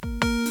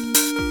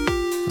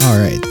All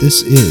right,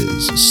 this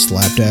is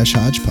Slapdash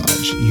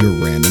Hodgepodge, your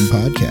random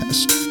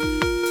podcast.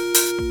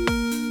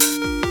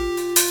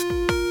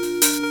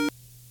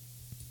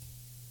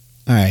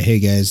 All right, hey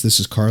guys,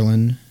 this is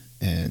Carlin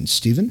and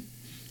Steven.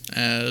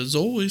 As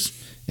always.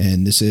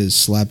 And this is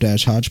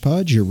Slapdash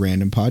Hodgepodge, your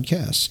random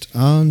podcast.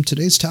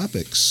 Today's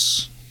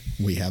topics,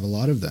 we have a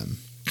lot of them,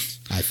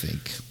 I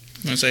think.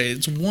 I'm going to say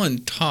it's one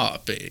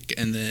topic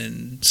and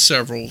then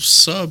several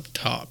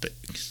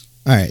subtopics.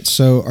 All right,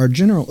 so our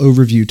general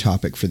overview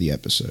topic for the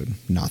episode,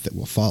 not that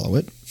we'll follow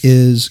it,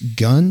 is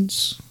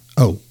guns.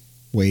 Oh,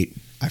 wait,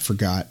 I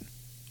forgot.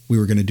 We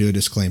were going to do a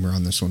disclaimer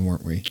on this one,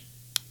 weren't we?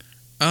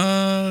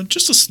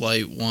 Just a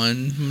slight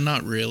one.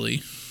 Not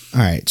really. All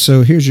right,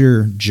 so here's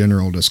your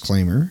general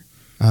disclaimer.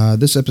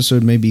 This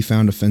episode may be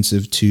found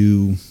offensive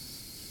to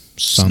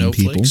some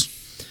Snowflakes.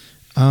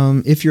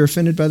 people. If you're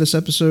offended by this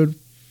episode,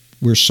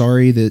 we're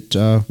sorry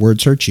that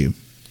words hurt you.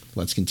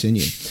 Let's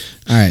continue.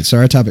 All right, so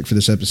our topic for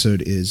this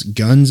episode is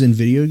guns in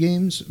video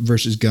games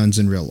versus guns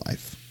in real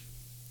life.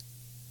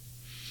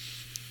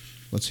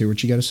 Let's hear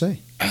what you got to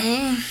say.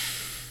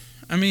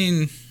 I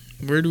mean,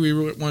 where do we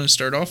want to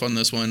start off on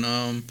this one?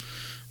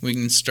 We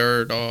can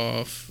start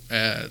off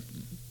at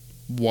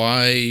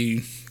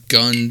why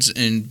guns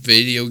in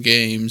video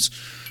games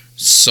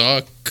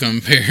suck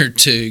compared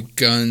to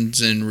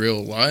guns in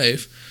real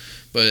life.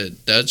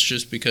 But that's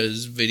just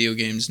because video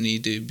games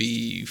need to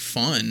be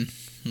fun,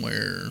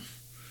 where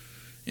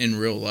in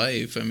real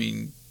life, I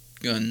mean,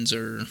 guns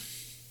are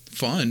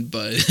fun,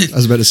 but... I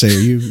was about to say, are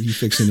you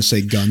fixing to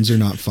say guns are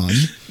not fun?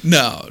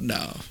 No,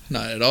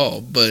 not at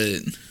all. But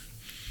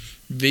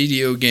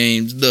video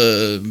games,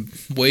 the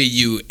way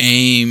you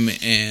aim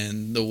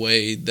and the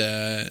way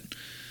that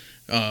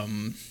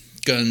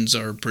guns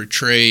are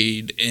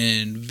portrayed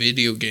in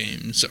video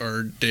games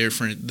are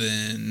different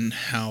than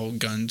how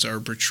guns are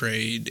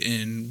portrayed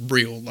in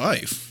real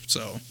life.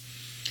 So,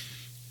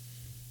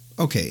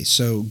 okay,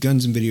 so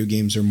guns in video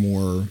games are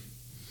more...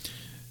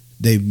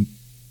 The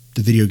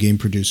video game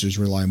producers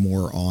rely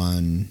more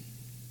on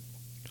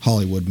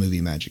Hollywood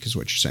movie magic, is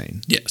what you're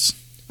saying. yes.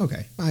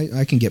 Okay,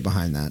 I can get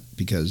behind that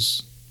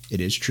because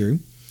it is true.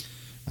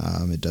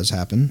 It does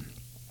happen.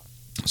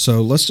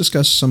 So let's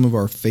discuss some of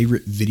our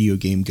favorite video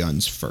game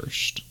guns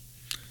first.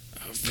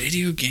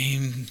 Video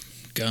game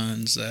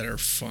guns that are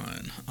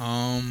fun.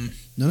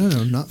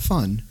 No, not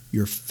fun.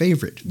 Your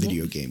favorite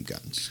video game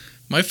guns.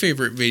 My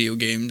favorite video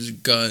games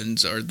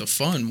guns are the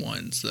fun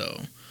ones,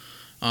 though.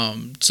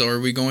 So are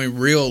we going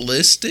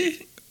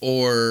realistic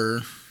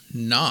or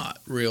not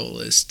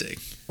realistic?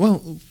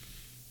 Well,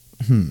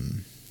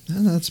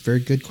 that's a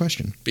very good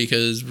question.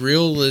 Because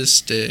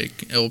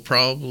realistic, it'll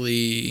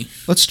probably...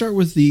 Let's start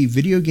with the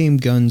video game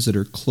guns that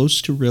are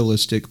close to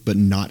realistic but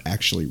not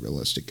actually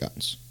realistic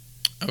guns.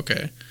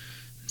 Okay.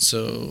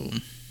 So,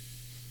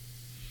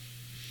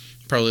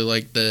 probably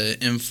like the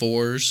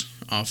M4s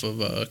off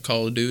of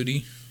Call of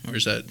Duty, or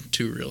is that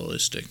too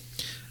realistic?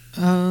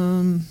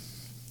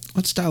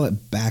 Let's dial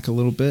it back a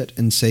little bit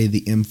and say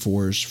the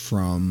M4s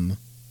from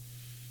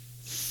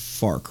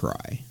Far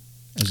Cry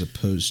as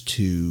opposed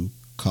to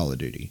Call of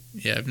Duty.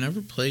 Yeah, I've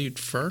never played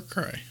Far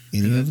Cry.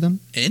 Any of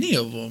them? Any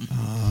of them.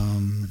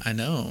 I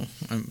know.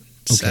 Okay.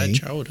 Sad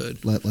childhood.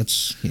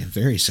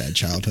 Very sad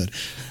childhood.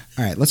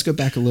 All right, let's go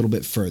back a little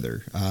bit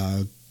further.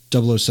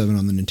 007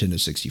 on the Nintendo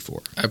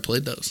 64. I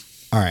played those.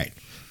 All right.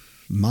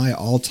 My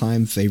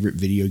all-time favorite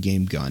video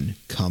game gun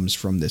comes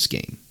from this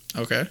game.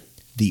 Okay.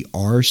 The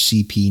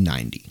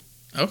RCP-90.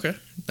 Okay.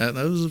 That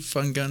was a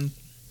fun gun.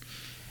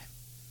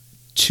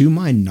 To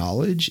my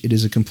knowledge, it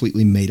is a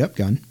completely made-up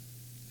gun.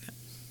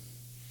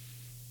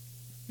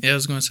 Yeah, I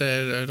was going to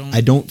say,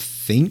 I don't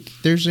think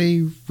there's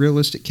a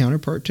realistic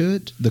counterpart to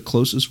it. The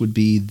closest would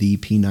be the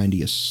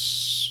P90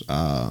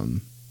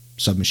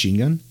 submachine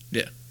gun.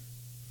 Yeah.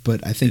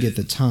 But I think at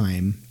the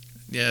time...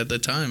 Yeah, at the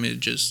time,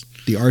 it just...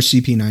 The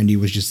RCP-90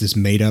 was just this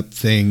made-up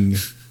thing,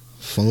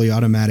 fully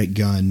automatic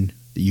gun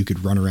that you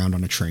could run around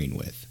on a train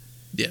with.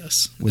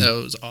 Yes, that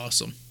was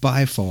awesome.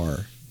 By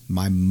far,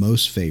 my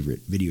most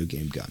favorite video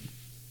game gun.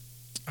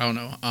 I don't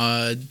know.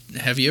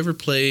 Have you ever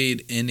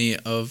played any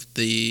of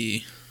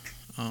the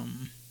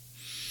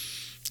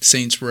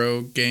Saints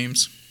Row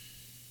games?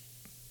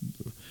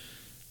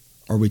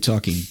 Are we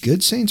talking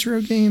good Saints Row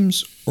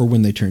games or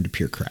when they turn to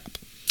pure crap?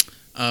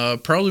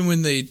 Probably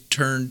when they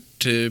turn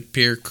to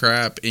pure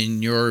crap,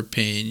 in your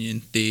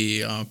opinion,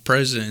 the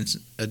President's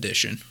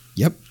Edition.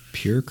 Yep,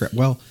 pure crap.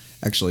 Well,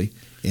 actually,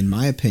 in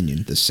my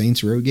opinion, the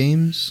Saints Row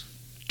games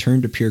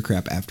turned to pure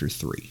crap after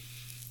 3.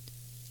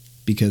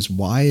 Because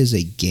why is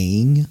a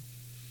gang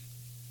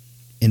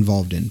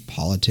involved in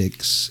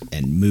politics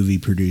and movie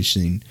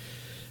producing?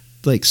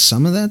 Like,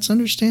 some of that's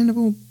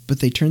understandable,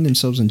 but they turned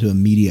themselves into a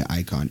media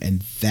icon,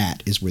 and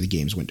that is where the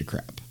games went to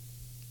crap.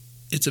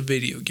 It's a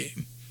video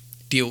game.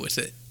 Deal with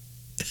it.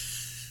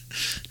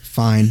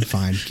 Fine.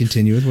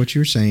 Continue with what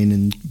you were saying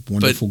and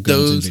wonderful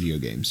guns in video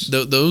games.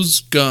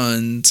 Those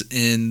guns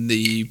in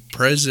the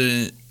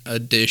President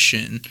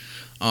Edition,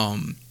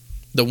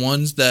 the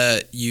ones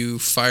that you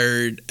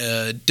fired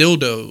a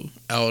dildo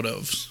out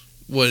of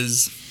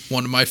was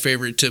one of my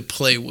favorite to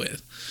play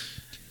with.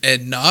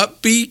 And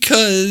not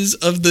because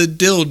of the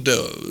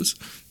dildos,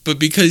 but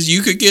because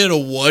you could get a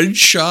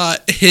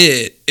one-shot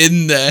hit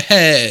in the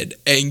head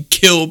and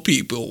kill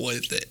people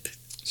with it.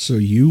 So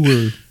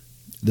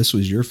this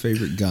was your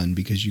favorite gun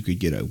because you could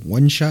get a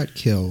one-shot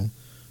kill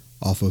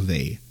off of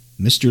a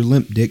Mr.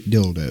 Limp Dick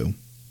dildo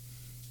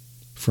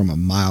from a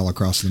mile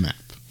across the map.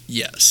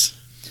 Yes.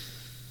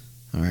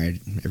 All right,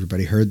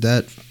 everybody heard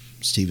that?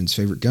 Steven's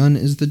favorite gun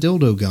is the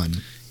dildo gun.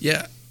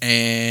 Yeah,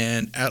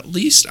 and at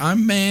least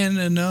I'm man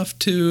enough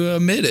to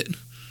admit it.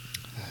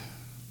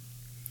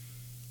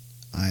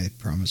 I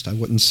promised I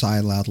wouldn't sigh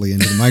loudly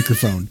into the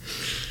microphone.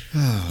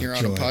 Oh, You're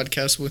on a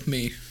podcast with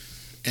me,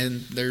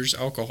 and there's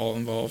alcohol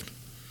involved.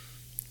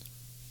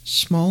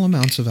 Small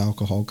amounts of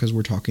alcohol because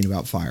we're talking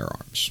about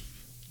firearms.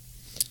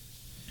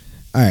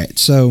 All right,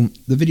 so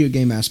the video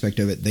game aspect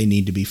of it, they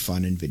need to be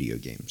fun in video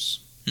games.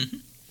 Mm-hmm.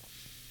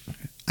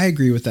 I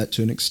agree with that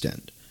to an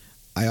extent.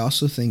 I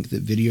also think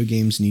that video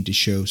games need to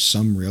show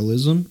some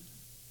realism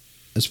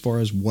as far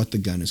as what the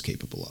gun is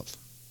capable of.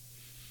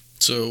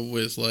 So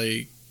with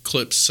like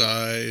clip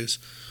size,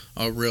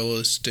 a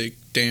realistic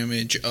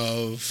damage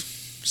of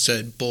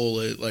said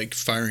bullet, like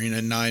firing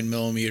a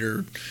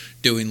 9mm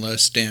doing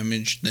less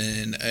damage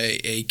than a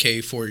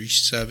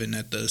AK-47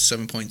 at the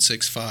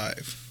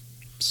 7.65.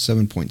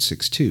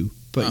 7.62.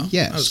 But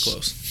yes, that was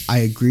close. I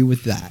agree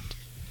with that.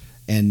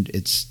 And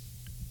it's,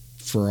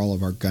 for all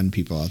of our gun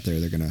people out there,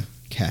 they're going to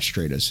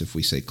castrate us if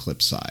we say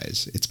clip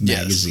size. It's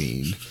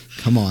magazine. Yes.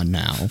 Come on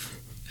now.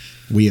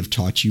 We have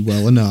taught you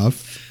well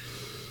enough.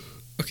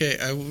 Okay,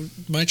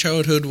 my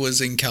childhood was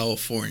in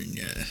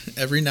California.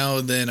 Every now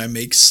and then I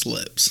make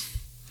slips.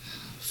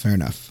 Fair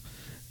enough.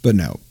 But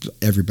no,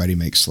 everybody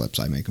makes slips.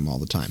 I make them all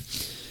the time.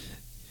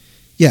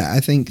 Yeah, I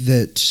think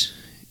that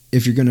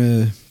if you're going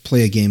to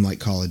play a game like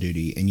Call of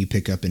Duty and you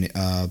pick up an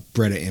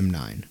Beretta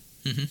M9,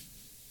 mm-hmm.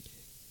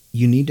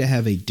 you need to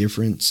have a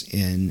difference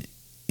in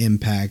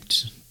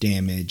impact,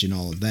 damage, and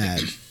all of that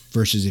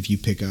versus if you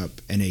pick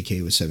up an AK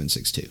with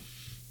 7.62.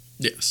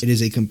 Yes. It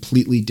is a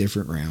completely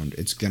different round.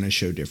 It's going to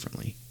show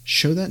differently.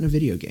 Show that in a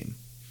video game.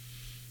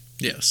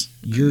 Yes.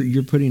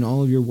 You're putting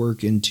all of your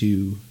work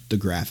into the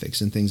graphics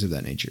and things of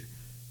that nature.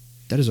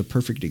 That is a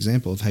perfect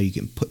example of how you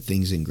can put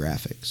things in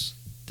graphics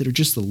that are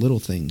just the little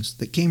things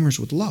that gamers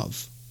would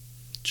love.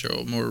 Show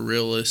a more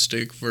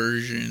realistic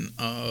version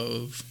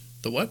of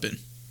the weapon.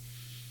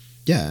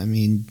 Yeah, I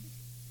mean,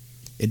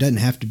 it doesn't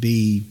have to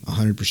be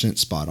 100%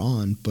 spot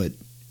on, but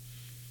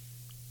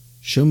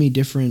show me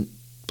different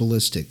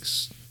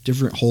ballistics,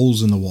 different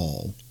holes in the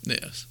wall.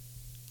 Yes.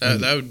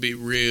 That would be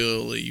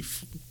really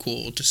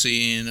cool to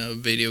see in a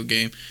video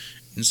game.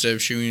 Instead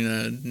of shooting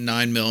a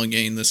 9mm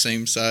game the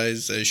same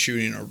size as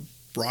shooting a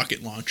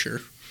rocket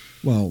launcher.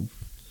 Well,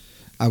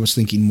 I was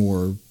thinking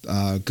more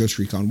Ghost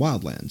Recon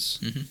Wildlands.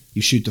 Mm-hmm.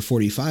 You shoot the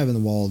 45 in the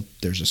wall,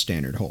 there's a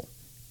standard hole.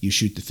 You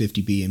shoot the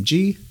 50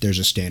 BMG, there's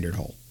a standard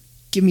hole.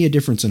 Give me a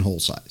difference in hole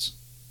size.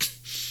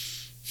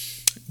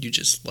 You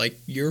just like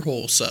your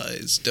hole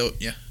size,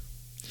 don't you?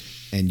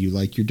 And you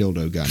like your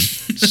dildo gun.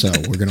 So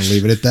we're going to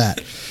leave it at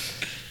that.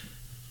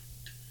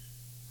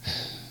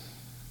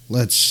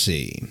 Let's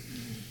see.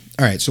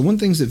 All right, so one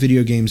thing that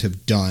video games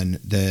have done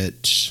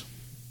that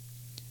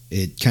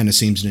it kind of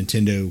seems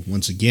Nintendo,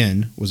 once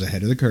again, was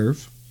ahead of the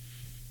curve.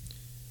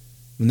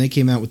 When they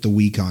came out with the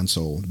Wii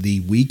console, the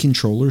Wii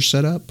controller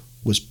setup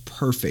was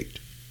perfect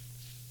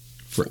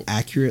for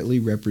accurately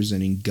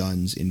representing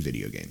guns in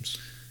video games.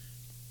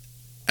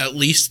 At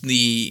least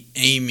the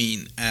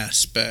aiming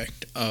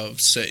aspect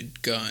of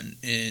said gun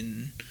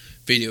in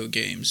video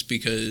games,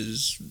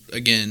 because,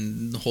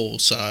 again, the hole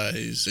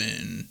size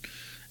and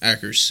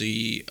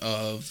accuracy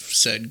of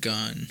said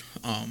gun.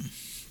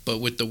 But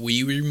with the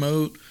Wii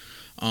remote,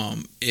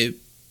 it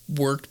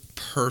worked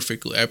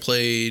perfectly. I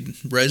played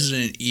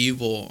Resident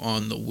Evil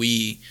on the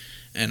Wii,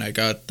 and I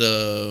got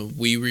the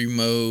Wii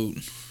remote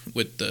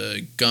with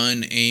the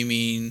gun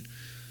aiming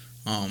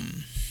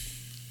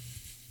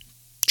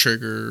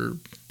trigger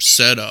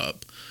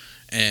setup,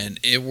 and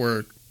it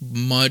worked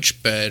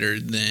much better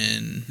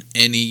than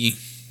any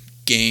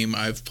game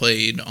I've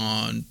played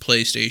on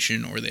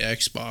PlayStation or the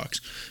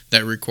Xbox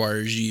that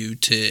requires you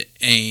to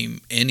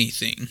aim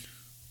anything.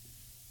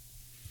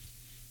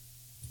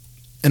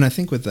 And I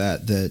think with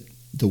that the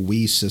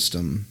Wii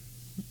system,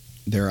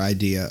 their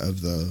idea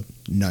of the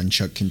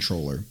nunchuck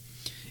controller,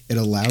 it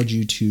allowed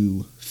you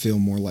to feel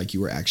more like you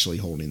were actually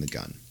holding the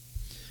gun.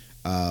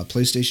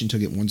 PlayStation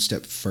took it one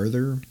step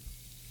further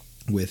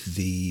with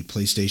the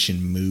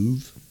PlayStation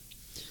Move,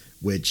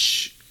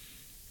 which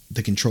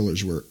the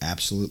controllers were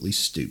absolutely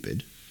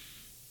stupid.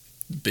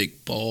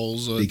 Big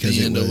balls at because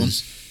the end of them.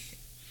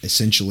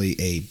 Essentially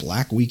a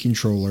black Wii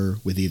controller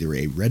with either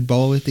a red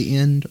ball at the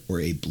end or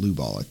a blue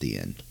ball at the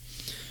end.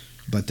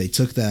 But they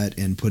took that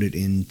and put it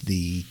in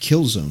the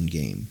Killzone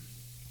game,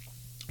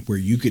 where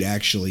you could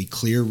actually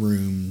clear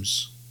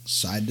rooms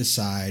side to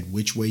side,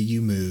 which way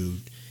you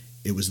moved.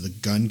 It was the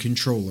gun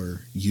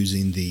controller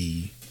using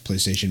the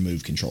PlayStation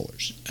Move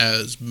controllers.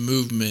 As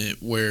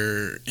movement,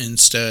 where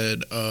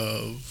instead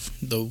of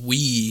the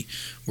Wii,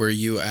 where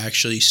you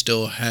actually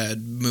still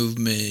had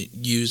movement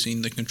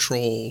using the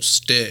control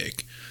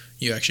stick,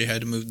 you actually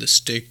had to move the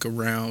stick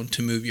around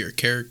to move your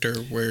character,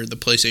 where the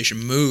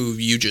PlayStation Move,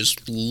 you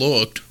just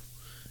looked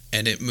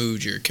and it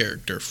moved your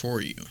character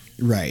for you.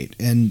 Right,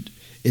 and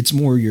it's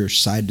more your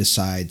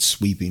side-to-side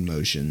sweeping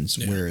motions,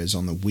 whereas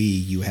on the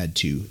Wii, you had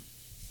to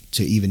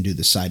even do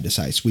the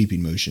side-to-side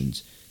sweeping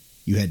motions,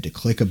 you had to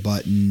click a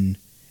button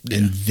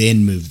and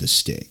then move the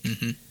stick.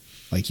 Mm-hmm.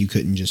 Like, you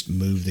couldn't just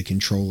move the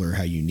controller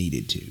how you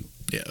needed to.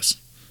 Yes.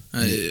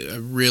 I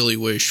really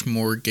wish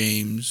more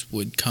games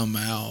would come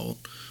out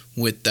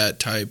with that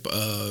type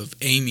of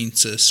aiming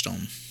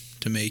system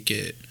to make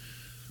it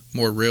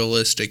more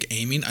realistic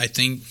aiming. I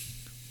think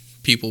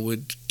people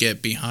would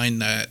get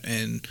behind that,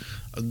 and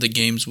the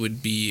games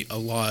would be a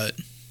lot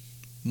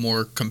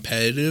more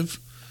competitive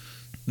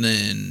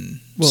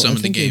than some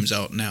of the games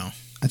out now.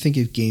 I think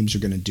if games are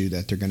going to do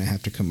that, they're going to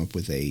have to come up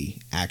with a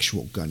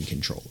actual gun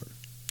controller.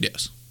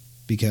 Yes.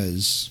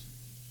 Because,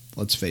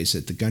 let's face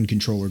it, the gun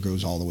controller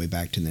goes all the way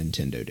back to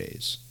Nintendo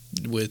days.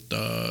 With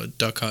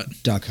Duck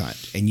Hunt. Duck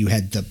Hunt. And you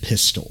had the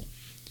pistol.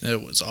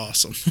 It was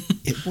awesome.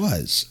 It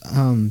was.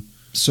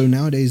 So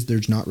nowadays,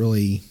 there's not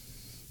really...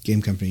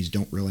 Game companies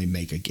don't really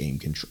make a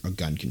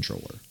gun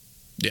controller.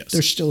 Yes.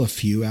 There's still a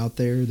few out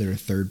there that are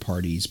third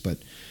parties, but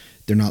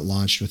they're not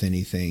launched with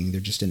anything. They're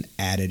just an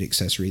added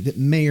accessory that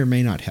may or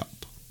may not help.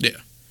 Yeah.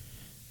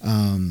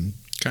 Kind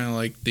of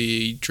like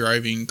the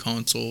driving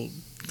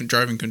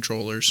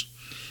controllers.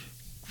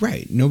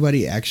 Right.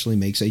 Nobody actually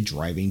makes a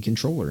driving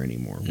controller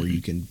anymore where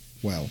you can,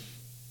 let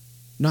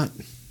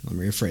me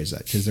rephrase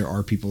that, because there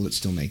are people that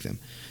still make them.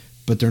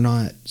 But they're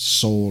not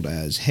sold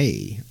as,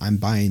 hey, I'm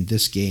buying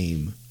this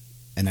game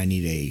and I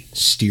need a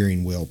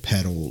steering wheel,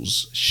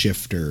 pedals,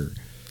 shifter.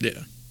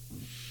 Yeah.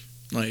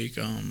 Like,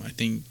 I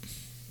think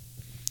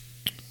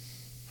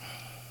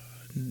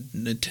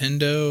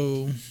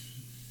Nintendo...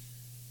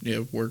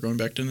 Yeah, we're going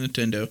back to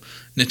Nintendo.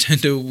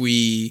 Nintendo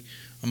Wii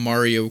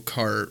Mario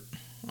Kart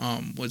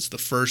was the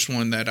first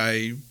one that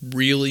I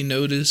really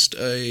noticed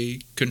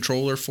a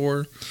controller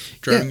for,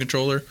 driving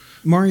controller.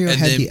 Mario and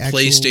had then the actual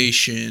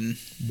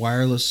PlayStation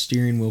wireless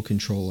steering wheel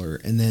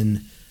controller, and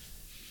then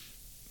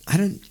I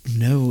don't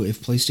know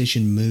if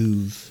PlayStation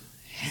Move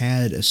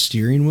had a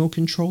steering wheel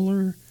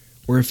controller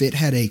or if it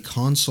had a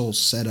console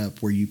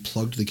setup where you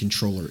plugged the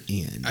controller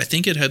in. I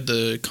think it had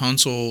the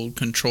console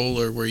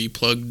controller where you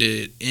plugged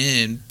it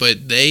in,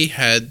 but they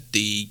had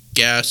the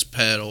gas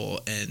pedal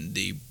and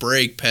the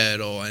brake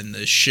pedal and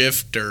the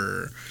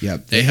shifter.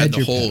 Yep, they had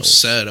the whole pedals.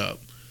 setup.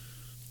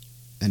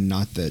 And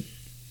not that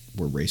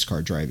we're race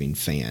car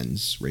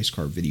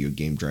video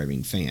game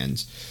driving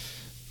fans.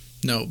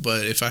 No,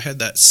 but if I had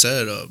that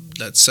setup,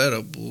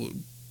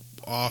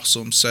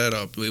 awesome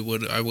setup,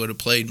 I would have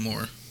played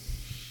more.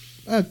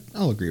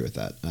 I'll agree with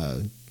that.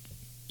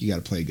 You got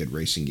to play a good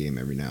racing game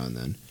every now and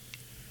then.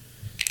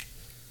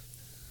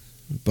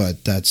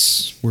 But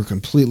we're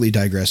completely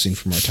digressing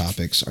from our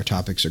topics. Our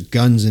topics are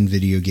guns and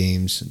video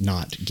games,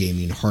 not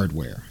gaming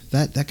hardware.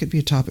 That could be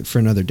a topic for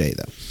another day,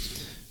 though.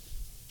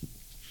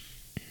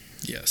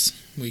 Yes,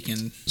 we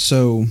can.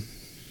 So,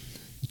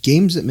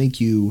 games that make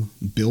you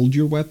build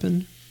your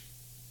weapon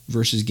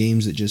versus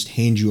games that just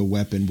hand you a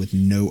weapon with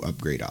no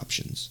upgrade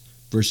options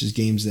versus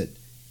games that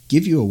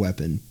give you a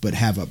weapon but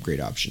have upgrade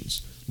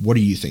options. What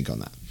do you think on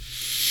that?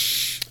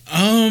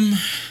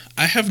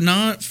 I have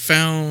not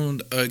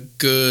found a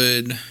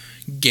good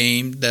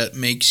game that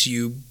makes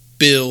you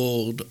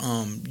build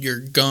your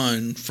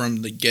gun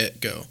from the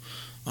get-go.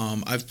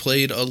 I've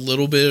played a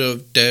little bit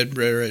of Dead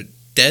Red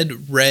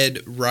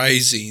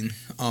Rising,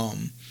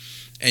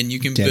 and you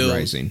can build... Dead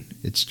Rising.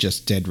 It's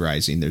just Dead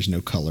Rising. There's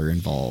no color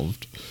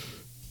involved.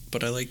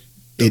 But I like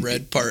the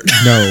red part.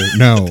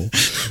 No.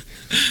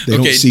 They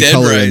don't see Dead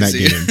color Rising. in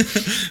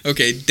that game.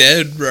 Okay,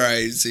 Dead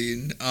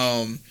Rising.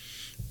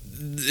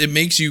 It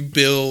makes you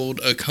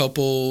build a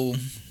couple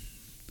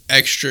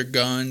extra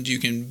guns. You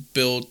can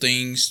build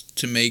things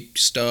to make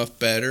stuff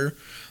better.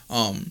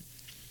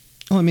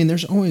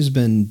 There's always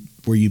been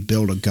where you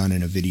build a gun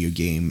in a video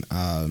game.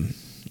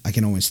 I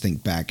can always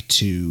think back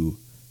to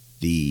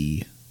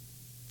the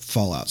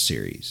Fallout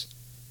series.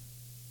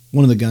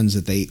 One of the guns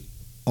that they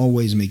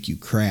always make you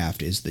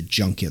craft is the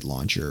junket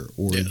launcher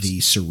or the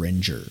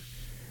syringer,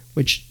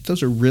 which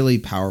those are really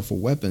powerful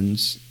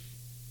weapons.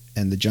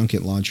 And the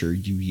junket launcher,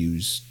 you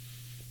use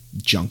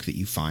junk that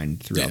you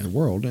find throughout the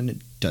world, and it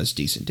does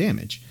decent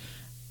damage.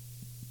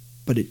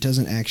 But it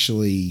doesn't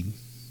actually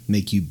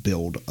make you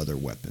build other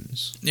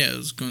weapons. Yeah, I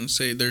was going to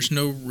say, there's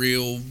no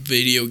real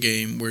video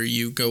game where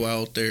you go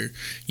out there,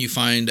 you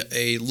find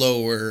a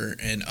lower,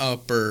 an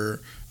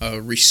upper,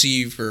 a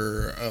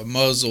receiver, a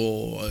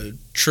muzzle, a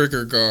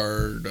trigger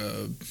guard,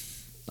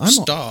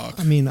 stock.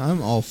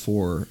 I'm all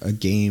for a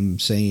game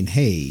saying,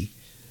 hey,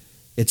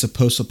 it's a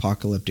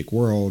post-apocalyptic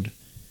world.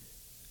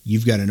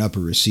 You've got an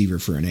upper receiver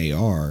for an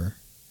AR.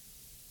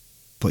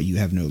 but you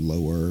have no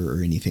lower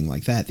or anything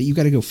like that, that you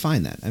got to go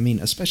find that. I mean,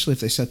 especially if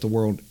they set the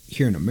world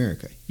here in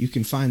America, you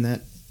can find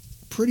that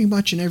pretty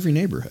much in every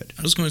neighborhood.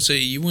 I was going to say,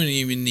 you wouldn't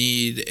even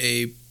need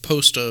a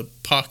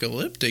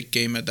post-apocalyptic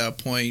game at that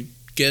point.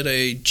 Get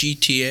a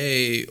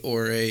GTA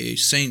or a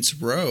Saints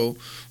Row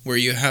where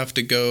you have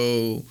to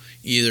go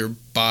either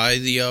buy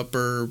the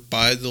upper,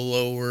 buy the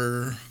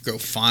lower, go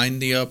find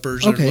the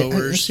uppers or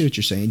lowers. I see what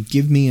you're saying.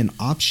 Give me an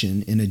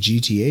option in a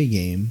GTA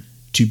game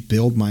to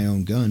build my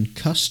own gun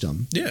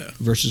custom,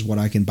 versus what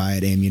I can buy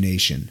at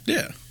Ammunition.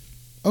 Yeah.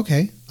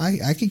 Okay,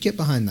 I could get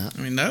behind that.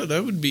 I mean,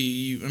 that would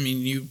be. I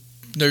mean,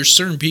 there's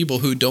certain people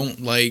who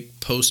don't like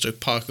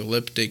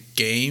post-apocalyptic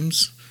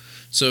games,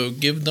 so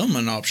give them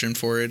an option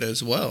for it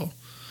as well.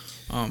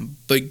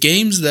 But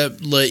games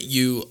that let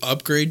you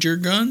upgrade your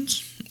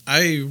guns,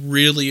 I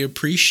really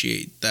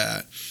appreciate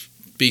that,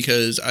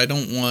 because I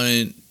don't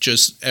want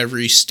just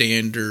every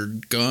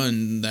standard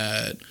gun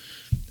that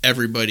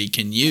everybody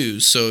can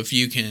use. So if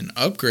you can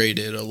upgrade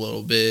it a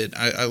little bit,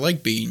 I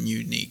like being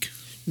unique.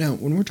 Now,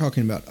 when we're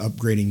talking about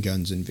upgrading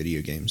guns in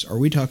video games, are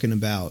we talking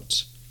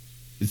about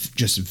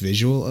just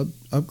visual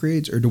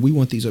upgrades, or do we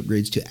want these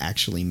upgrades to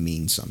actually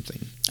mean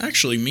something?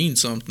 Actually mean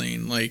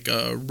something, like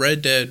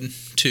Red Dead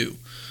 2.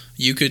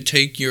 You could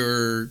take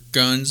your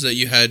guns that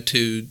you had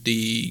to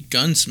the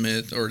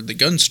gunsmith or the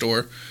gun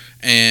store,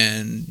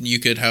 and you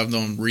could have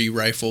them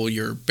re-rifle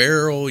your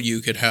barrel.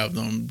 You could have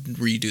them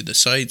redo the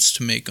sights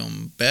to make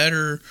them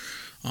better.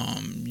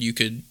 You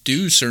could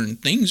do certain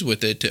things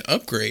with it to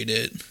upgrade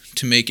it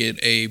to make it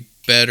a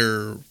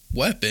better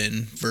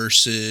weapon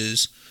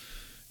versus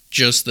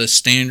just the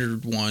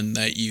standard one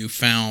that you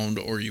found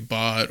or you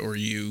bought or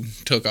you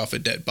took off a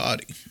dead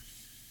body.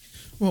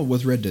 Well,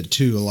 with Red Dead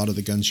 2, a lot of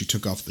the guns you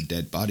took off the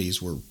dead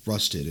bodies were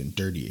rusted and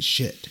dirty as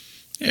shit.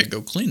 Yeah,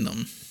 go clean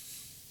them.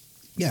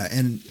 Yeah,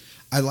 and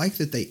I like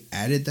that they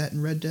added that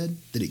in Red Dead,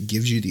 that it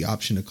gives you the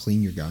option to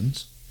clean your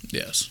guns.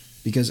 Yes.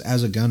 Because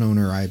as a gun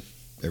owner,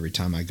 every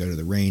time I go to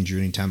the range or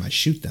anytime I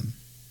shoot them,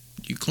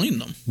 you clean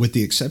them. With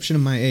the exception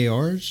of my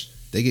ARs,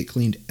 they get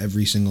cleaned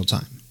every single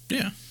time.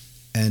 Yeah.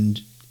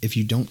 And if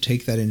you don't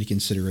take that into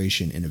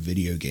consideration in a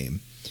video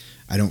game,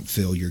 I don't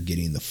feel you're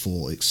getting the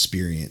full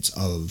experience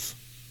of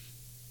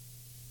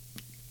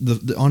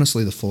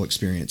honestly the full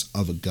experience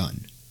of a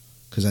gun.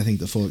 Because I think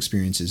the full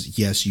experience is,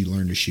 yes, you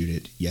learn to shoot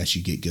it, yes,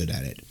 you get good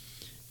at it,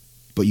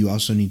 but you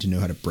also need to know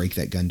how to break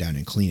that gun down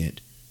and clean it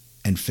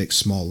and fix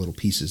small little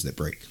pieces that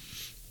break.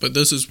 But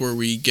this is where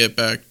we get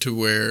back to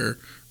where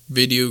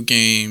video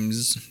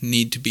games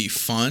need to be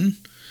fun,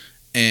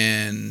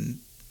 and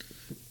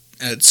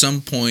at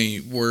some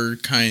point we're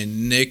kind of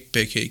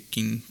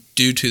nitpicking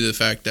due to the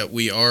fact that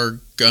we are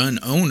gun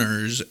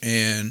owners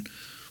and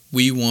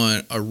we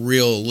want a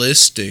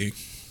realistic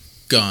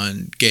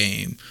gun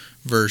game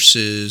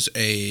versus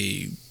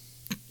a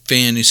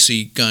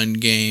fantasy gun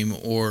game,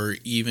 or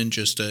even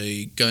just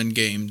a gun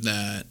game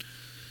that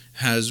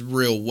has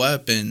real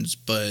weapons,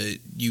 but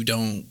you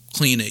don't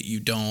clean it, you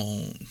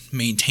don't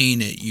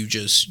maintain it, you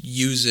just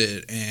use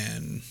it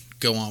and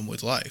go on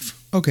with life.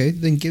 Okay,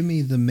 then give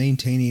me the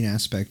maintaining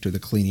aspect or the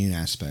cleaning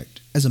aspect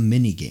as a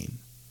mini game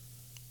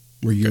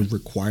where you're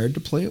required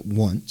to play it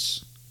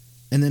once,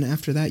 and then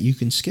after that you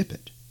can skip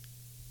it.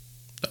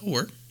 That'll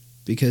work.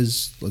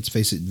 Because, let's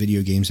face it,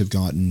 video games have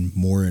gotten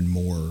more and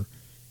more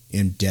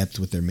in depth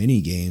with their mini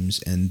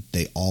games, and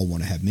they all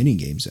want to have mini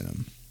games in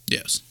them.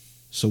 Yes.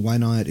 So why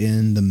not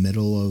in the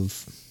middle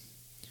of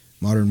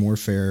Modern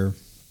Warfare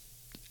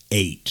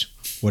 8,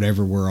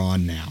 whatever we're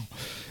on now,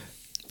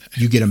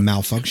 you get a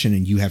malfunction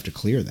and you have to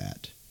clear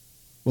that.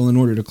 Well, in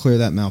order to clear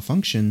that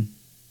malfunction,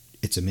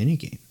 it's a mini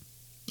game.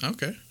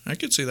 Okay, I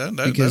could see that.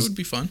 That would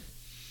be fun.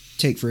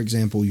 Take, for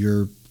example,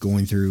 you're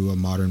going through a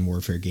Modern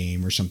Warfare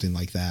game or something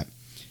like that,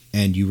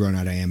 and you run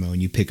out of ammo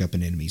and you pick up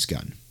an enemy's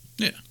gun.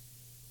 Yeah.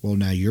 Well,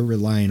 now you're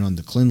relying on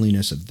the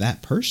cleanliness of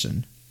that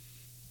person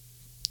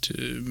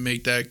to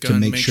make that gun,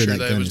 make sure that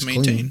gun was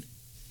maintained. Clean,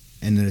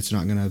 and then it's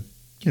not going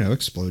to,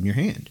 explode in your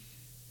hand.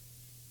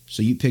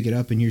 So you pick it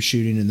up and you're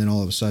shooting, and then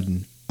all of a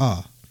sudden,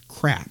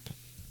 crap.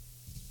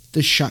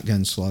 This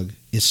shotgun slug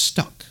is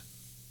stuck.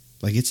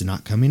 Like, it's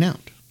not coming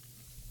out.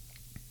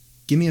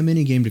 Give me a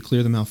mini game to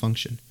clear the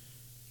malfunction.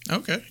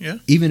 Okay, yeah.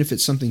 Even if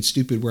it's something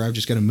stupid where I've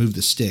just got to move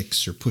the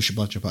sticks or push a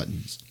bunch of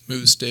buttons.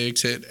 Move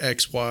sticks, hit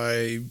X,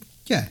 Y,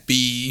 yeah.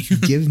 B.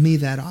 Give me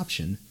that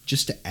option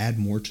just to add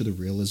more to the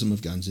realism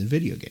of guns in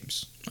video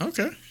games.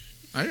 Okay.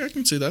 I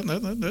can see that.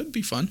 That'd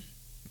be fun.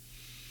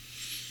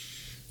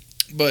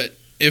 But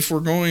if we're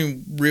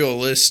going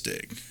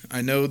realistic,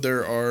 I know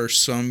there are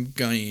some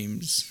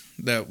games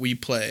that we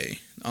play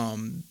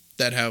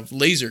that have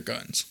laser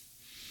guns.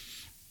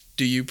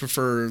 Do you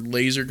prefer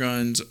laser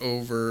guns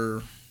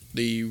over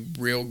the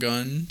real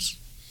guns?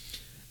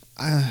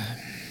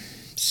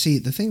 See,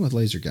 the thing with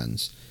laser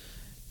guns,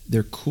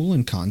 they're cool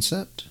in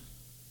concept.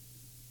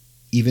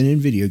 Even in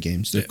video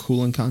games, they're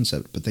cool in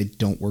concept, but they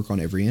don't work on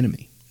every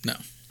enemy. No.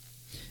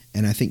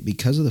 And I think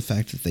because of the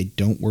fact that they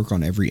don't work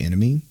on every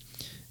enemy,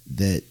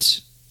 that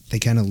they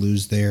kind of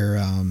lose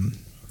their,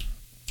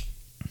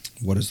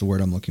 what is the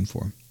word I'm looking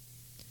for?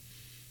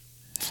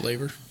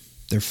 flavor.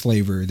 Their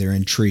flavor, their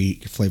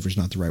intrigue. Flavor's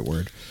not the right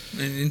word.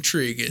 And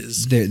intrigue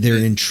is their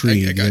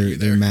intrigue, I got you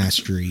there. their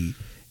mastery.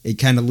 It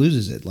kind of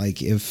loses it.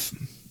 Like if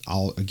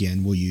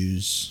we'll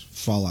use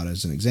Fallout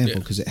as an example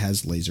because it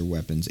has laser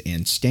weapons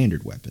and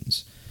standard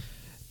weapons.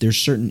 There's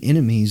certain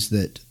enemies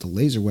that the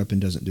laser weapon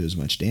doesn't do as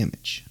much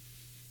damage.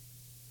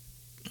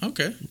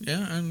 Okay,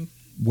 yeah,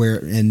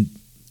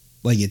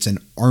 it's an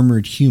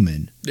armored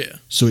human. Yeah.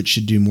 So it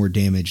should do more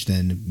damage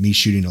than me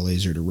shooting a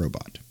laser at a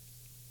robot.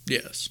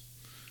 Yes.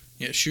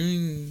 Yeah,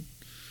 shooting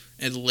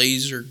a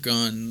laser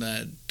gun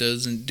that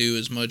doesn't do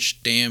as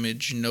much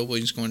damage,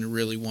 nobody's going to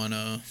really want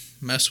to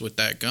mess with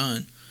that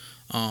gun.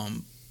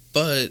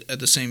 But at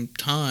the same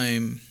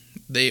time,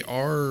 they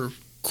are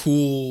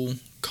cool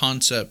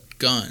concept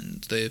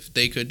guns. If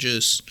they could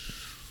just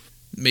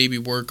maybe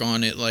work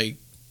on it, like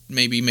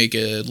maybe make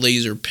a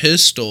laser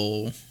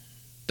pistol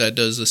that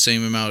does the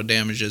same amount of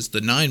damage as the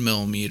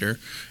 9mm,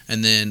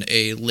 and then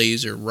a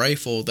laser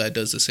rifle that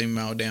does the same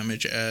amount of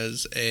damage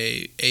as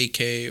a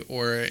AK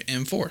or an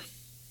M4.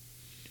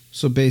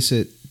 So base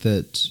it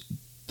that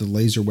the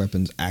laser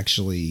weapons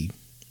actually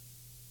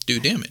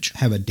do damage.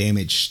 Have a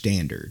damage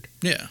standard.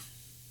 Yeah.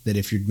 That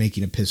if you're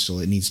making a pistol,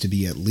 it needs to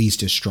be at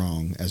least as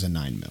strong as a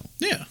 9mm.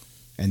 Yeah.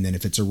 And then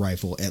if it's a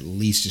rifle, at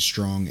least as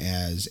strong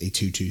as a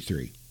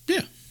 223.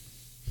 Yeah.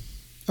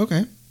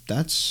 Okay.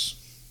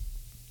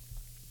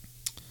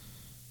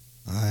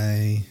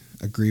 I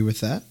agree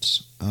with that.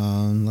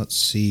 Let's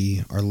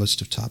see our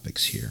list of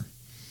topics here.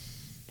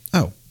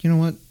 Oh, you know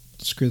what?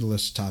 Screw the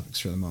list of topics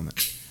for the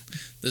moment.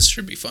 This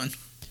should be fun.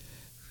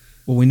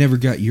 Well, we never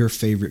got your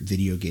favorite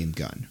video game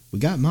gun. We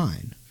got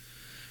mine.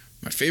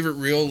 My favorite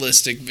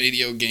realistic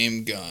video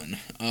game gun.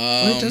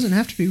 Well, it doesn't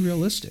have to be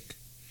realistic.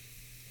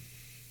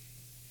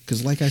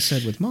 Because like I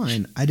said with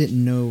mine, I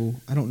don't know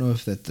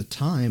if at the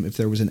time, if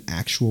there was an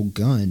actual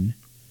gun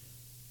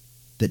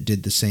that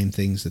did the same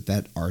things that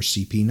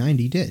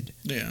RCP-90 did.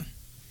 Yeah.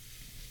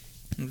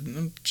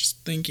 I'm just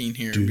thinking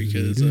here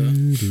because...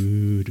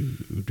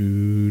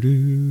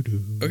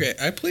 Okay,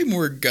 I play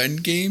more gun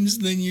games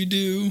than you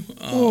do.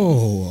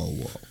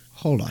 Whoa.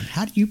 Hold on.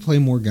 How do you play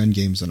more gun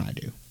games than I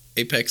do?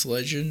 Apex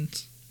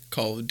Legends,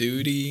 Call of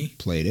Duty.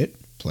 Played it.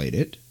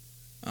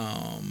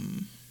 I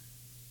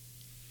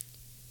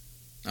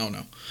don't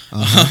know.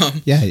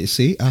 Yeah, you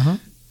see?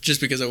 Just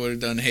because I would have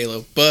done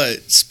Halo.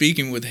 But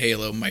speaking with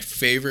Halo, my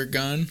favorite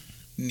gun,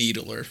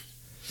 Needler.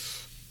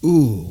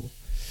 Ooh.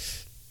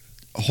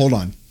 Hold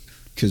on,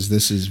 because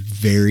this is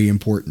very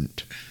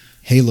important.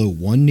 Halo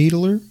 1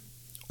 Needler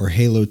or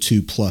Halo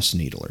 2 Plus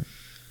Needler?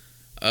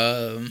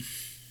 Honestly,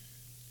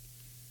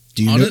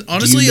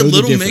 a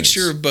little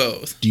mixture of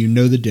both. Do you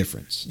know the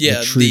difference?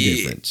 Yeah, the true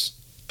difference.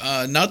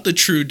 Not the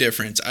true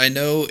difference. I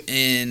know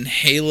in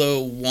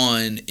Halo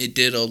 1, it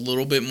did a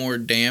little bit more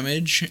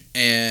damage,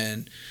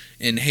 and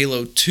in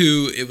Halo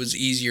 2, it was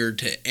easier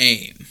to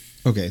aim.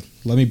 Okay,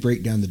 let me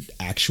break down the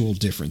actual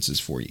differences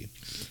for you.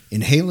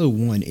 In Halo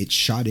 1, it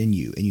shot in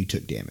you, and you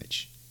took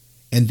damage.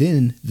 And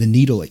then the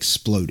needle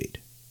exploded,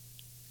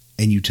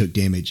 and you took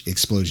damage,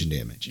 explosion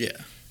damage. Yeah.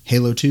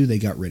 Halo 2, they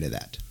got rid of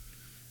that.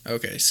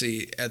 Okay,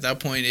 see, at that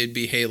point, it'd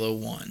be Halo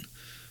 1.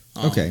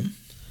 Okay.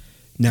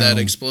 Now, that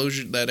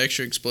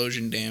extra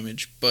explosion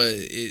damage, but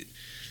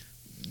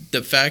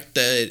the fact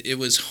that it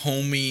was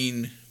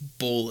homing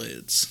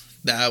bullets,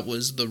 that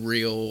was the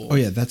real... Oh,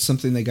 yeah, that's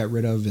something they got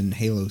rid of in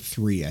Halo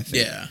 3, I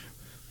think. Yeah.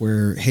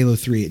 Where Halo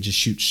 3, it just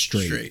shoots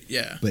straight.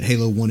 Yeah. But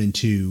Halo 1 and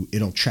 2,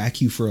 it'll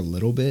track you for a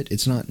little bit.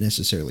 It's not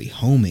necessarily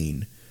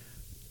homing,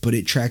 but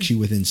it tracks you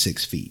within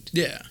 6 feet.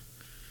 Yeah.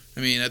 I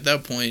mean, at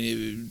that point,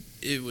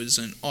 it was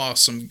an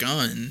awesome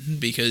gun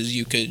because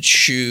you could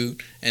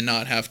shoot and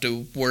not have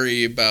to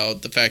worry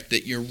about the fact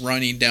that you're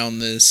running down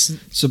this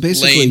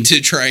lane to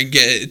try and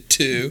get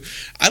to.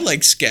 I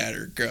like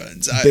scatter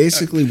guns.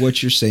 Basically,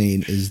 what you're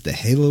saying is the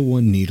Halo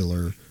 1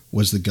 Needler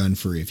was the gun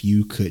for if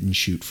you couldn't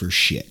shoot for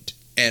shit.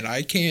 And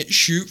I can't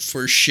shoot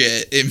for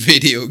shit in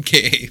video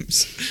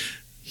games.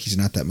 He's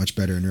not that much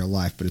better in real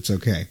life, but it's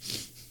okay.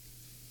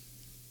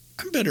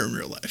 I'm better in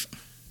real life.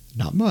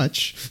 Not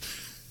much.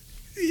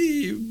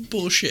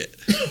 Bullshit.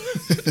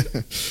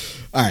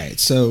 All right,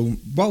 so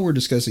while we're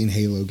discussing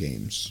Halo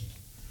games,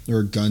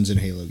 or guns in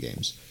Halo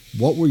games,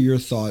 what were your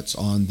thoughts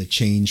on the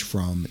change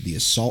from the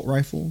assault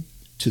rifle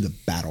to the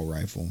battle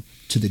rifle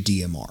to the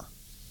DMR?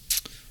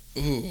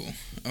 Ooh,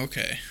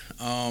 okay.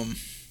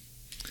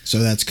 So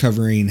that's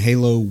covering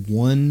Halo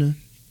 1.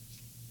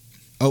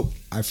 Oh,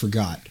 I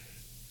forgot.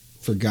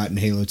 Forgotten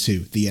Halo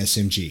 2, the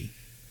SMG.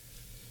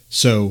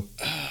 So,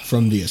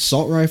 from the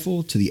assault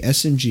rifle to the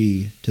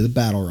SMG to the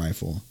battle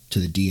rifle to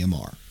the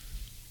DMR.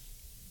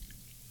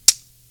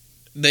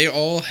 They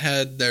all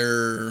had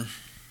their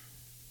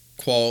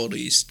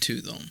qualities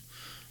to them.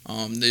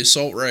 The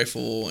assault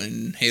rifle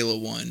in Halo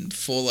 1,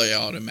 fully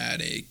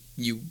automatic.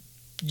 If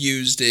you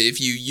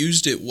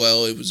used it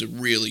well, it was a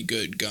really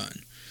good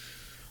gun.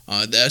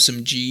 The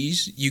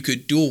SMGs, you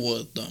could duel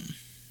with them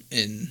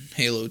in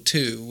Halo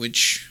 2,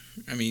 which,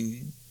 I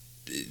mean...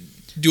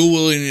 Dual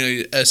wielding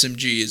an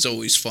SMG is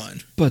always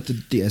fun. But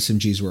the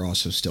SMGs were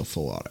also still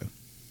full auto.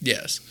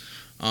 Yes.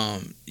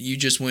 You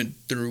just went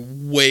through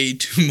way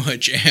too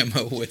much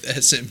ammo with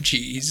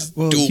SMGs.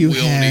 Well, Dual you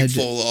wielding had-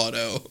 full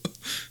auto.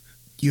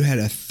 You had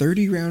a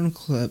 30-round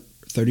clip,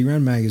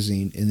 30-round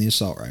magazine in the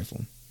assault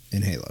rifle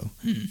in Halo.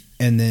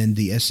 And then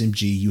the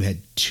SMG, you had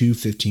 2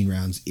 15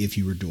 rounds if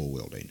you were dual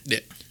wielding. Yeah.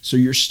 So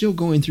you're still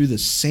going through the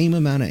same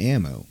amount of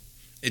ammo.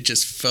 It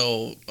just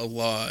felt a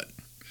lot.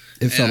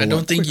 It felt And I a don't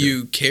lot think quicker.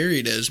 you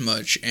carried as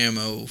much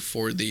ammo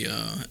for the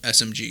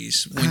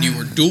SMGs when you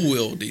were dual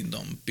wielding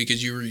them,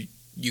 because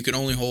you could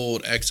only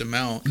hold X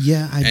amount,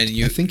 Yeah, and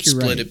you I think you're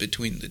split right. it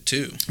between the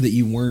two. That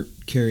you weren't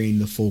carrying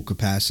the full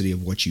capacity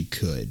of what you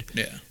could.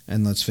 Yeah.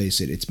 And let's face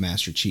it, it's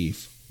Master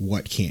Chief.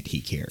 What can't he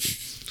carry?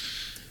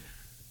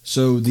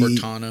 So the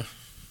Cortana.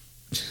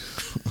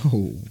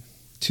 Oh,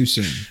 too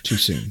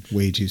soon,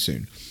 way too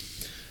soon.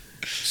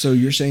 So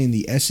you're saying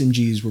the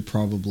SMGs were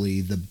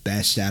probably the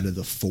best out of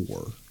the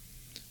 4?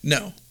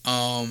 No.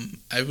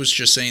 I was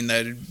just saying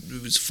that it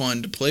was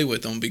fun to play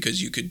with them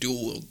because you could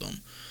dual wield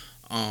them.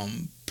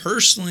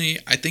 Personally,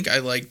 I think I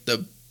like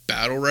the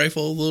battle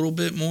rifle a little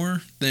bit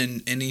more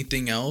than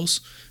anything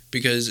else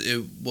because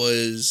it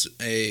was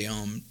a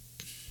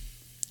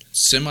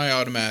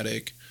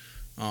semi-automatic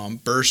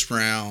burst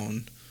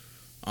round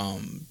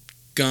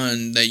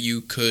gun that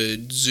you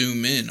could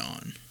zoom in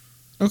on.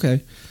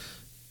 Okay.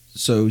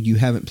 So you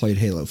haven't played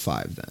Halo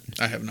 5 then?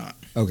 I have not.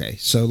 Okay,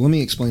 so let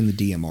me explain the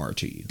DMR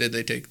to you. Did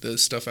they take the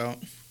stuff out?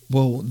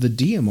 Well, the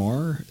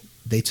DMR,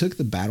 they took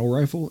the battle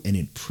rifle and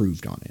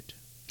improved on it.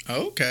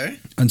 Okay.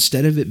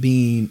 Instead of it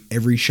being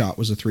every shot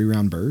was a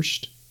 3-round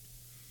burst,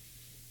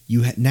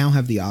 you now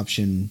have the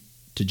option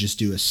to just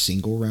do a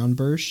single round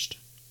burst.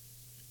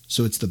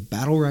 So it's the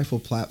battle rifle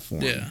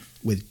platform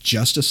with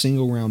just a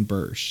single round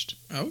burst.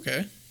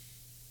 Okay.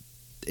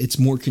 It's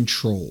more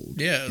controlled.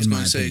 Yeah, I was in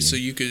going my to say, opinion. so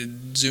you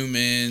could zoom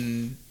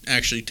in,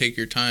 actually take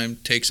your time,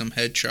 take some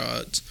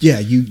headshots, Yeah,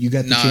 you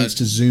got the Not chance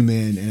to zoom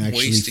in and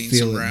actually wasting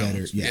feel some it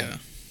rounds. better. Yeah.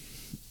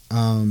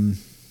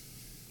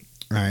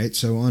 All right,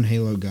 so on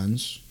Halo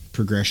guns,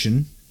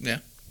 progression. Yeah.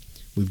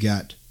 We've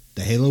got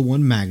the Halo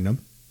 1 Magnum,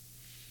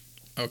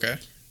 Okay.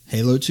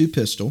 Halo 2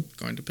 pistol.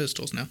 Going to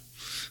pistols now.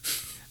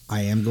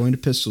 I am going to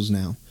pistols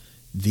now.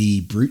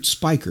 The Brute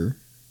Spiker,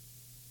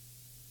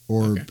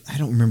 or Okay. I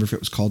don't remember if it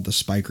was called the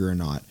Spiker or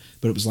not,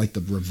 but it was like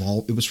the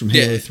revolver. It was from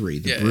Halo 3,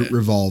 the Brute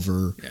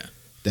revolver Yeah.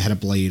 that had a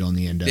blade on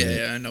the end of Yeah, it.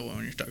 yeah, I know what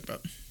one you're talking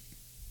about.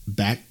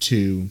 Back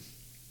to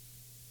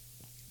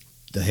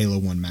the Halo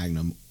 1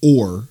 Magnum,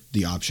 or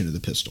the option of the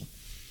pistol.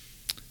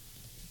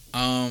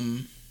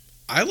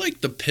 I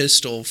like the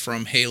pistol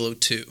from Halo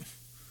 2.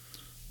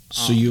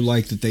 So you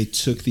like that they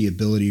took the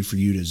ability for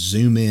you to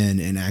zoom in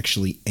and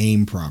actually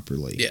aim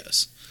properly.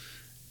 Yes.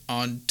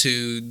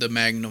 Onto the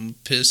Magnum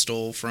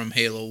pistol from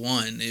Halo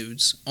 1. It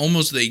was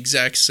almost the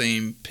exact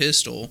same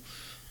pistol.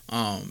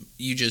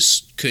 You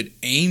just could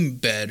aim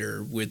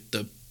better with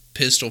the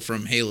pistol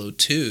from Halo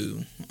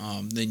 2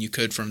 than you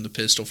could from the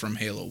pistol from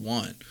Halo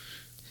 1.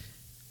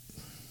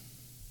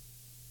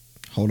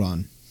 Hold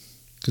on,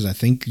 because I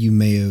think you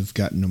may have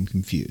gotten them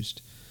confused.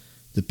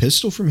 The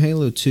pistol from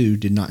Halo 2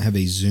 did not have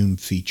a zoom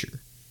feature.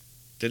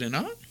 Did it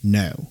not?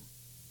 No.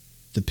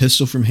 The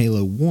pistol from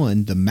Halo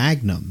 1, the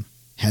Magnum,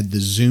 had the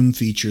zoom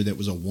feature that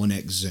was a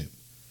 1x zoom.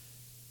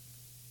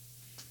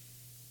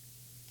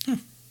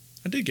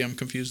 I did get them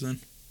confused then.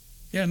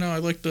 Yeah, no, I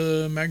like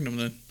the Magnum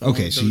then.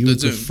 Okay, so you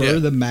would prefer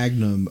the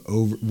Magnum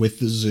over with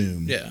the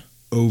zoom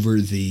over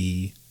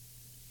the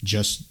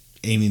just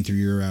aiming through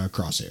your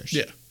crosshairs.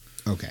 Yeah.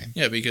 Okay.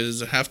 Yeah,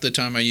 because half the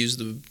time I used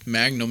the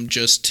Magnum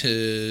just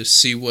to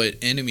see what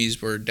enemies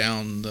were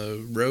down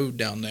the road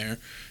down there,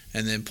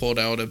 and then pulled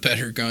out a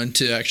better gun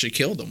to actually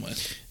kill them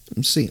with.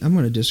 See, I'm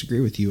going to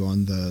disagree with you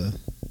on the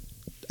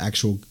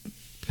actual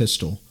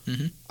pistol.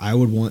 Mm-hmm. I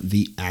would want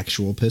the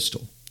actual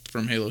pistol.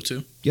 From Halo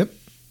 2? Yep.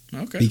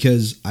 Okay.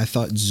 Because I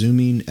thought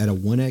zooming at a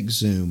 1x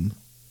zoom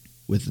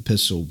with the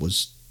pistol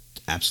was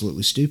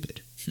absolutely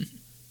stupid.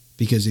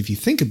 Because if you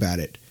think about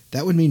it,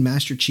 that would mean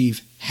Master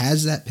Chief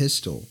has that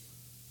pistol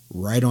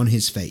right on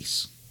his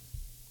face.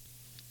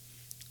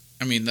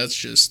 I mean, that's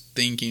just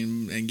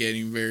thinking and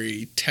getting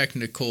very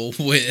technical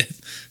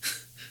with...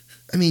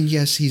 I mean,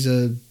 yes, he's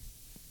a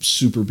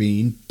super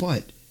being,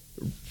 but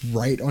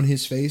right on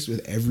his face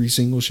with every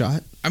single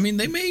shot? I mean,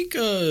 they make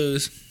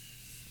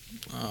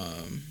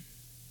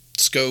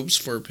scopes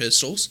for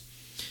pistols.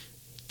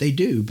 They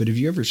do, but have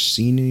you ever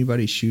seen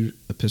anybody shoot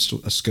a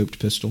scoped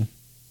pistol?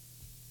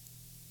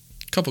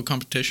 Couple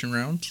competition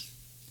rounds.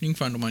 You can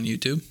find them on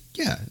YouTube.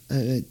 Yeah,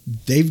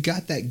 they've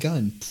got that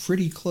gun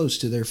pretty close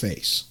to their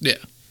face. Yeah.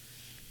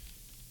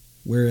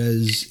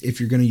 Whereas if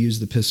you're going to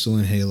use the pistol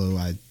in Halo,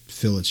 I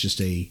feel it's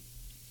just a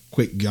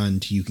quick gun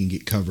till you can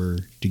get cover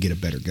to get a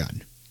better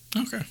gun.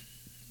 Okay.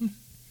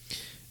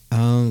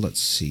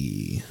 Let's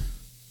see.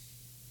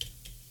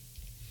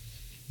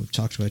 We've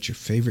talked about your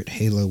favorite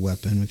Halo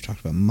weapon. We've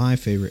talked about my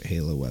favorite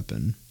Halo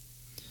weapon.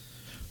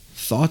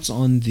 Thoughts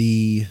on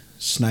the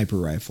sniper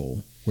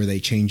rifle, where they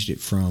changed it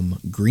from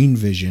green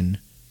vision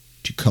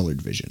to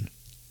colored vision?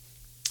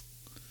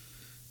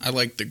 I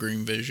like the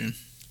green vision.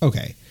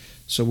 Okay.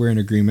 So we're in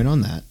agreement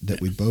on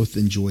that we both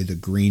enjoy the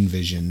green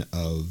vision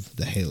of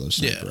the Halo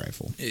sniper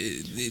rifle.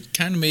 It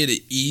kind of made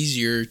it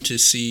easier to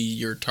see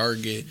your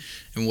target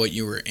and what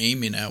you were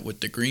aiming at with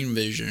the green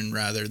vision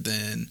rather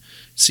than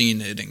seeing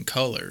it in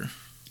color.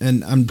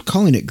 And I'm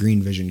calling it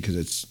green vision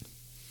because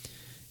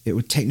it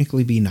would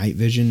technically be night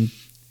vision.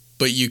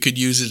 But you could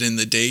use it in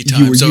the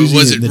daytime, so it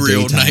wasn't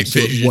real night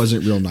vision. It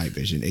wasn't real night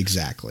vision,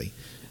 exactly.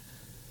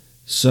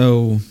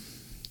 So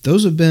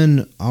those have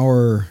been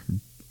our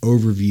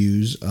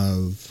overviews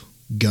of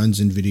guns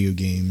in video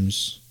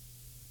games.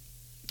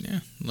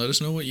 Yeah, let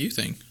us know what you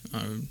think.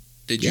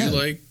 Did you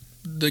like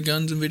the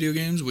guns in video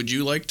games? Would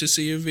you like to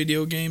see a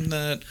video game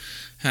that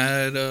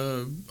had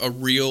a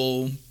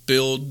real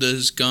build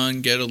this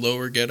gun, get a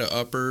lower, get a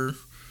upper?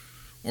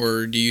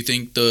 Or do you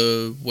think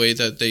the way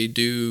that they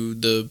do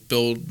the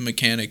build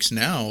mechanics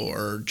now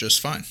are just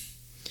fine?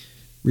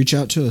 Reach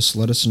out to us.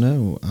 Let us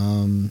know.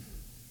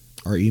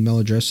 Our email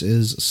address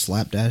is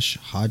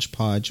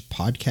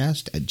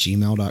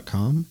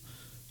slap-hodgepodgepodcast@gmail.com.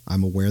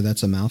 I'm aware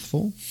that's a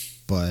mouthful,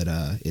 but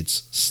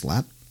it's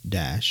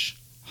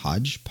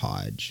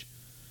slap-hodgepodge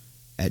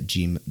at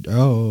gmail.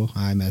 Oh,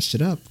 I messed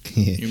it up.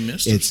 You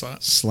missed it. It's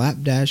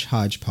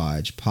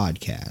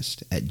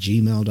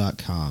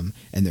slap-hodgepodgepodcast@gmail.com,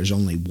 and there's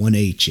only one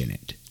H in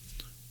it.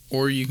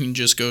 Or you can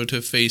just go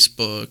to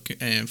Facebook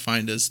and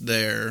find us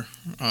there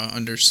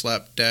under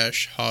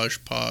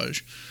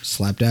slap-hodgepodge.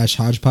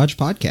 Slap-hodgepodge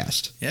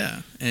podcast.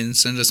 Yeah, and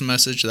send us a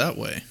message that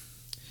way.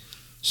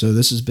 So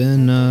this has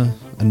been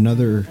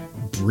another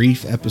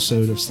brief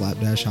episode of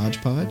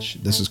Slap-Hodgepodge.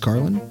 This is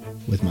Carlin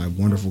with my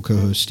wonderful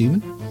co-host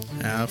Steven.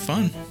 Have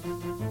fun.